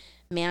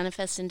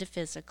manifests into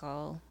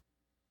physical,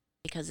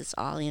 because it's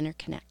all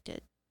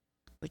interconnected,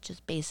 which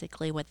is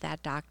basically what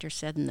that doctor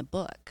said in the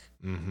book.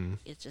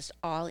 It's just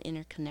all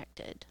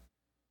interconnected.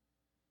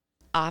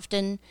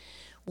 Often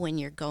when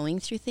you're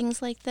going through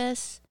things like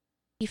this,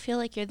 you feel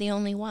like you're the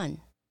only one.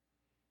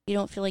 You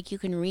don't feel like you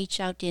can reach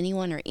out to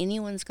anyone or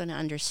anyone's going to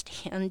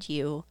understand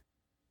you.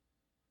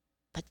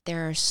 But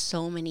there are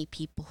so many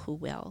people who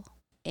will.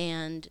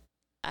 And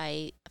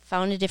I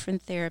found a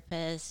different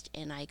therapist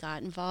and I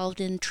got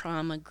involved in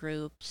trauma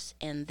groups,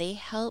 and they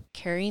helped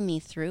carry me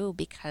through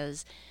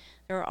because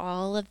there were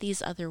all of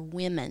these other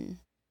women.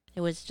 It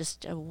was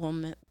just a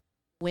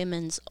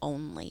women's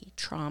only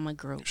trauma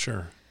group.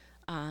 Sure.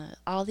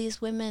 All these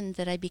women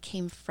that I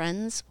became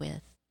friends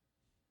with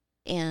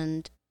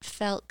and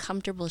felt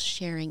comfortable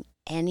sharing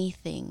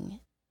anything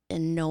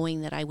and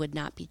knowing that I would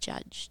not be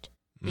judged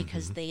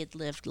because they had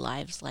lived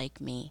lives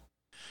like me.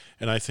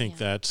 And I think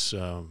that's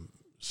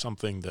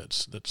something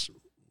that's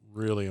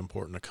really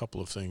important. A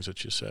couple of things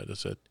that you said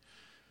is that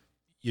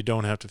you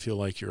don't have to feel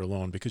like you're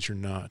alone, because you're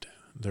not.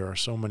 There are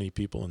so many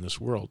people in this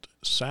world,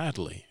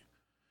 sadly,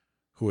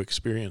 who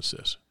experience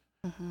this.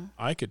 Mm-hmm.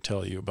 I could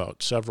tell you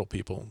about several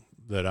people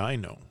that I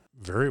know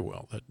very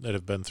well that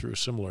have been through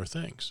similar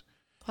things.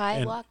 Well,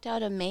 I walked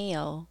out of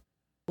Mayo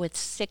with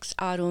 6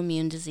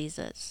 autoimmune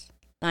diseases.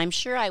 I'm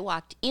sure I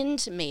walked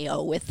into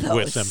Mayo with those.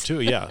 With them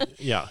too, yeah,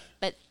 yeah.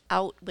 But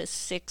out with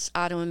 6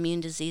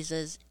 autoimmune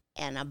diseases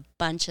and a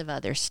bunch of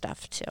other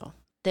stuff too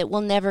that will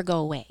never go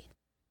away.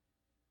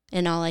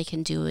 And all I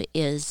can do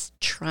is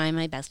try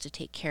my best to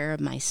take care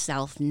of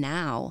myself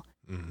now,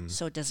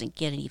 so it doesn't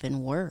get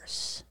even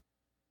worse.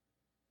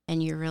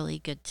 And you're really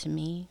good to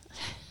me.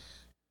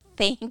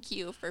 Thank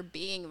you for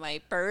being my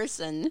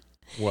person.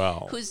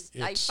 Well,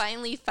 I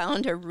finally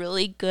found a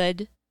really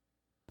good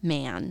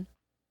man.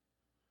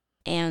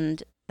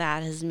 And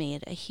that has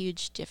made a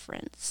huge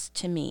difference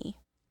to me,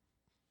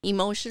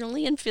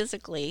 emotionally and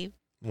physically.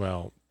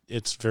 Well,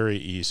 it's very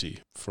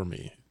easy for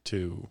me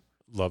to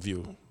love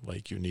you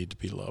like you need to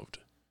be loved.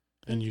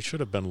 And you should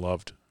have been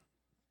loved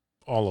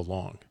all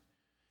along.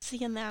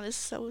 See, and that is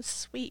so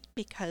sweet,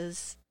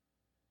 because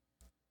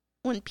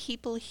when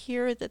people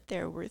hear that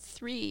there were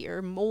 3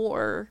 or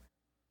more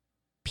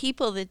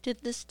people that did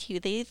this to you,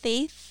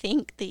 they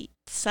think that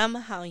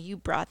somehow you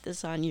brought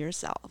this on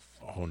yourself.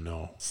 Oh,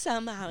 no.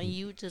 Somehow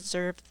you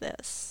deserve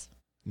this.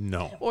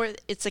 No. Or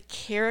it's a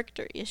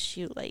character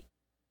issue, like,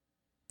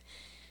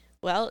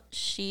 well,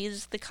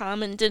 she's the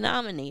common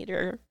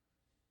denominator.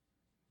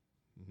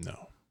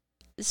 No.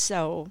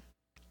 So,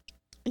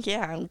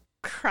 yeah, I'm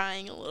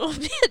crying a little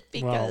bit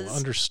because... Well,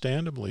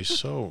 understandably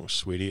so,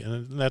 sweetie,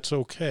 and that's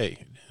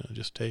okay.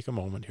 Just take a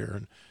moment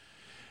here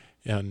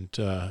and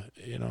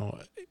you know,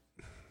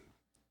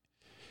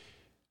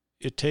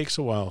 it takes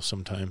a while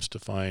sometimes to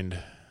find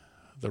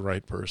the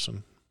right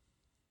person.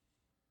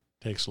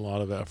 It takes a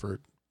lot of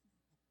effort,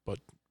 but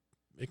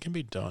it can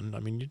be done. I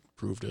mean, you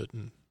proved it,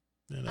 and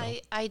you know.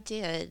 I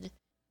did.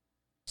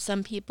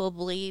 Some people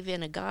believe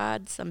in a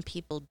God, some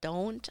people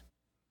don't.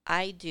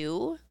 I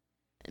do.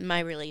 My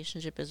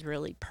relationship is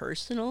really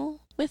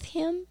personal with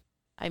him.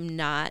 I'm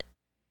not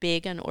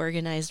big on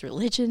organized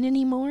religion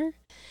anymore,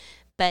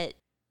 but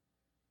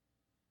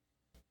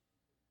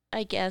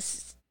I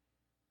guess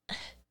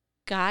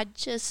God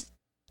just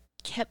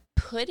kept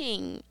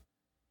putting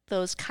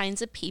those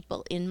kinds of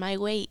people in my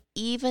way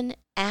even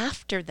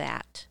after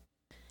that.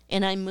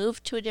 And I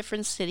moved to a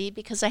different city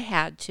because I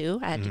had to.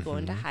 I had to go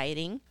into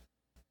hiding.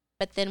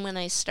 But then when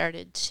I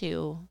started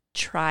to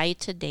try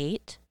to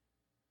date,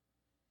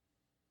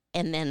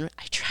 and then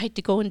I tried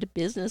to go into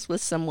business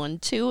with someone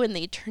too, and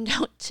they turned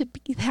out to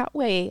be that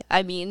way.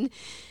 I mean,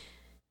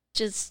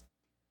 just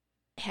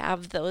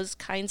have those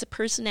kinds of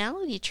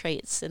personality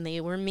traits, and they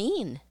were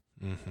mean.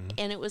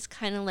 And it was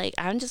kind of like,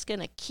 I'm just going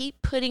to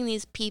keep putting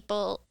these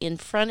people in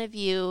front of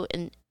you,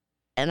 and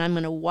I'm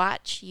going to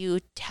watch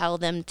you tell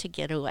them to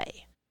get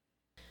away.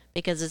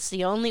 Because it's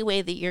the only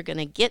way that you're going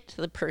to get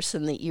to the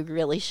person that you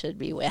really should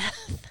be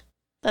with.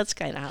 That's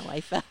kind of how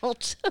I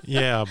felt.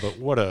 Yeah, but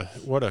what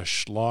a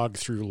slog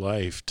through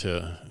life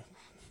to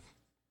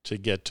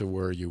get to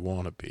where you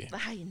want to be.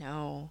 I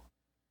know.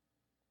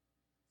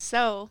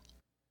 So,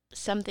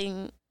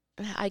 something,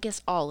 I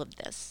guess all of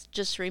this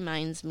just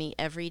reminds me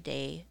every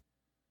day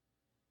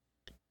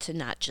to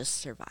not just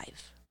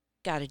survive.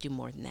 Got to do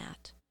more than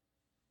that.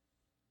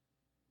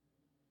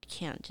 You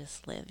can't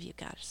just live. You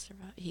got to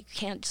survive. You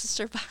can't just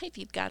survive.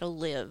 You've got to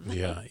live.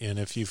 Yeah, and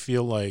if you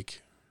feel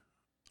like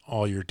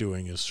all you're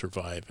doing is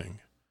surviving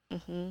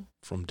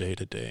from day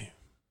to day,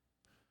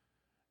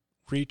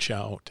 reach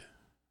out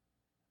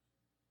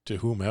to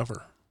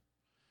whomever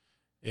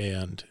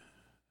and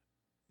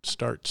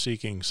start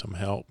seeking some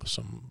help,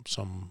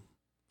 some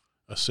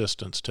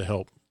assistance to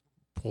help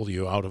pull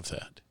you out of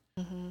that.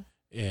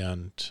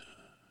 And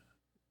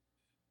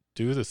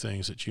do the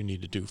things that you need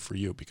to do for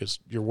you, because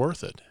you're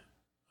worth it.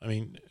 I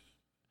mean,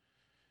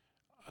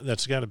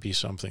 that's got to be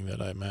something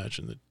that I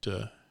imagine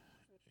that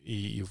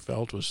you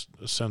felt was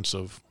a sense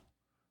of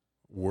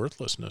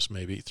worthlessness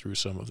maybe through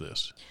some of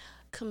this.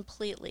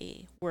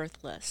 Completely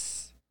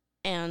worthless.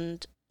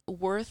 And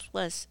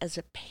worthless as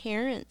a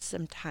parent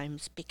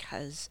sometimes,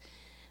 because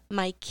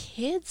my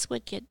kids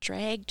would get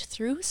dragged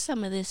through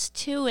some of this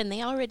too, and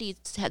they already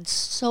had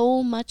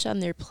so much on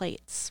their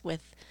plates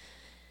with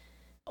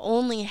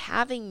only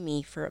having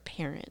me for a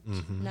parent,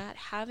 not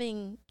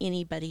having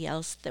anybody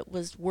else that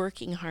was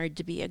working hard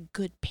to be a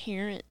good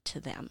parent to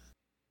them.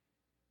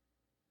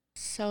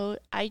 So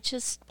I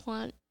just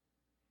wanted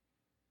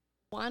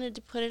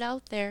to put it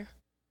out there.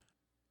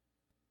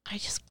 I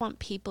just want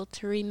people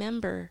to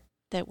remember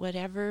that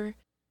whatever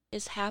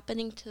is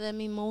happening to them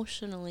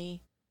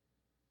emotionally,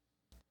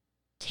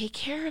 take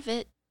care of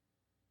it.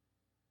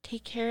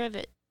 Take care of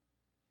it.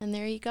 And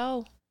there you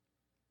go.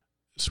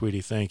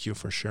 Sweetie, thank you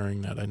for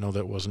sharing that. I know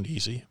that wasn't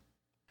easy.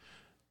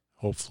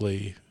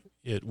 Hopefully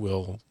it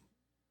will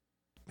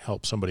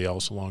help somebody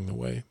else along the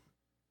way.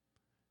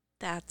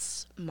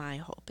 That's my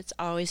hope. It's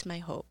always my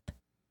hope.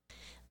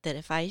 that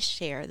if I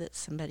share, that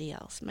somebody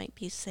else might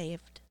be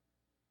saved.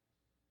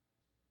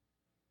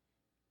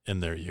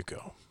 And there you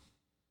go.